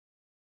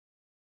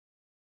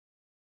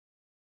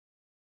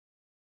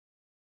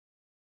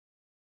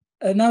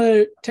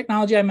Another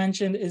technology I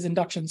mentioned is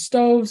induction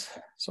stoves.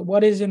 So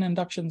what is an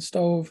induction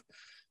stove?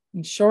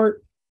 In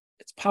short,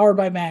 it's powered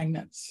by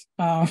magnets.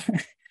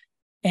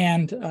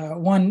 And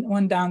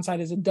one downside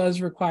is it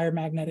does require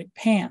magnetic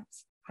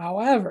pans.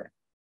 However,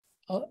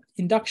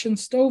 induction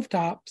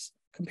stovetops,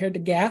 compared to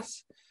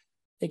gas,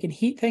 they can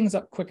heat things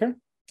up quicker.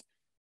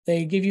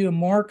 They give you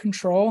more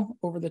control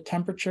over the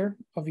temperature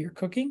of your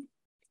cooking.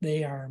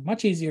 They are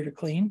much easier to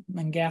clean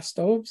than gas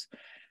stoves.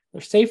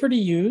 They're safer to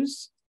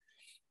use.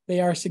 They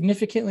are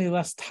significantly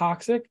less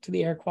toxic to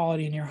the air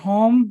quality in your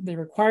home. They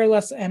require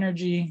less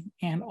energy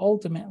and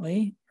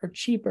ultimately are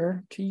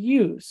cheaper to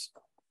use.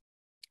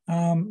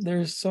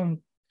 There's some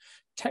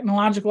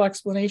technological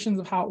explanations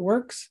of how it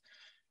works,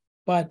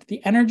 but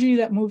the energy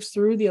that moves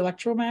through the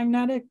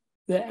electromagnet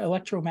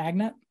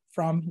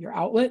from your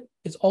outlet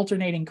is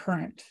alternating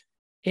current.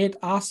 It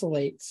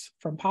oscillates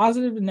from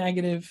positive to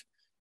negative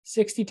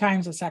 60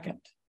 times a second.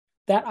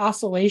 That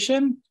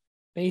oscillation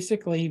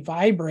basically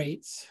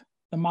vibrates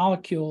the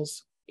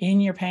molecules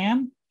in your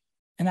pan,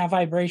 and that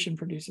vibration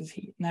produces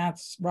heat. And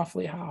that's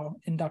roughly how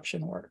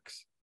induction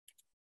works.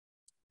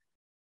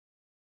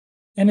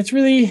 And it's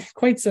really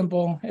quite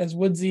simple. As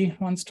Woodsy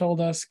once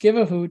told us, give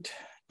a hoot,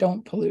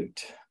 don't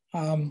pollute.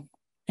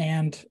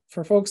 And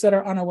for folks that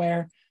are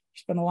unaware,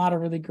 there's been a lot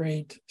of really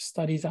great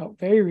studies out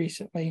very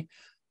recently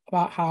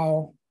about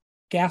how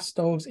gas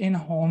stoves in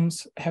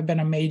homes have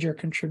been a major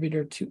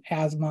contributor to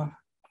asthma,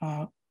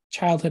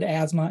 childhood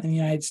asthma in the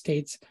United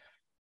States,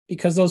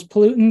 because those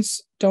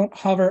pollutants don't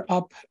hover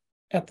up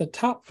at the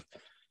top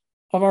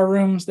of our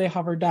rooms, they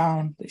hover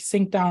down, they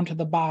sink down to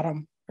the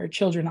bottom where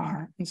children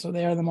are. And so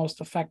they are the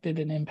most affected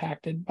and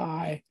impacted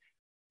by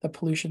the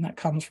pollution that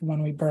comes from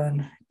when we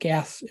burn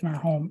gas in our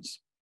homes.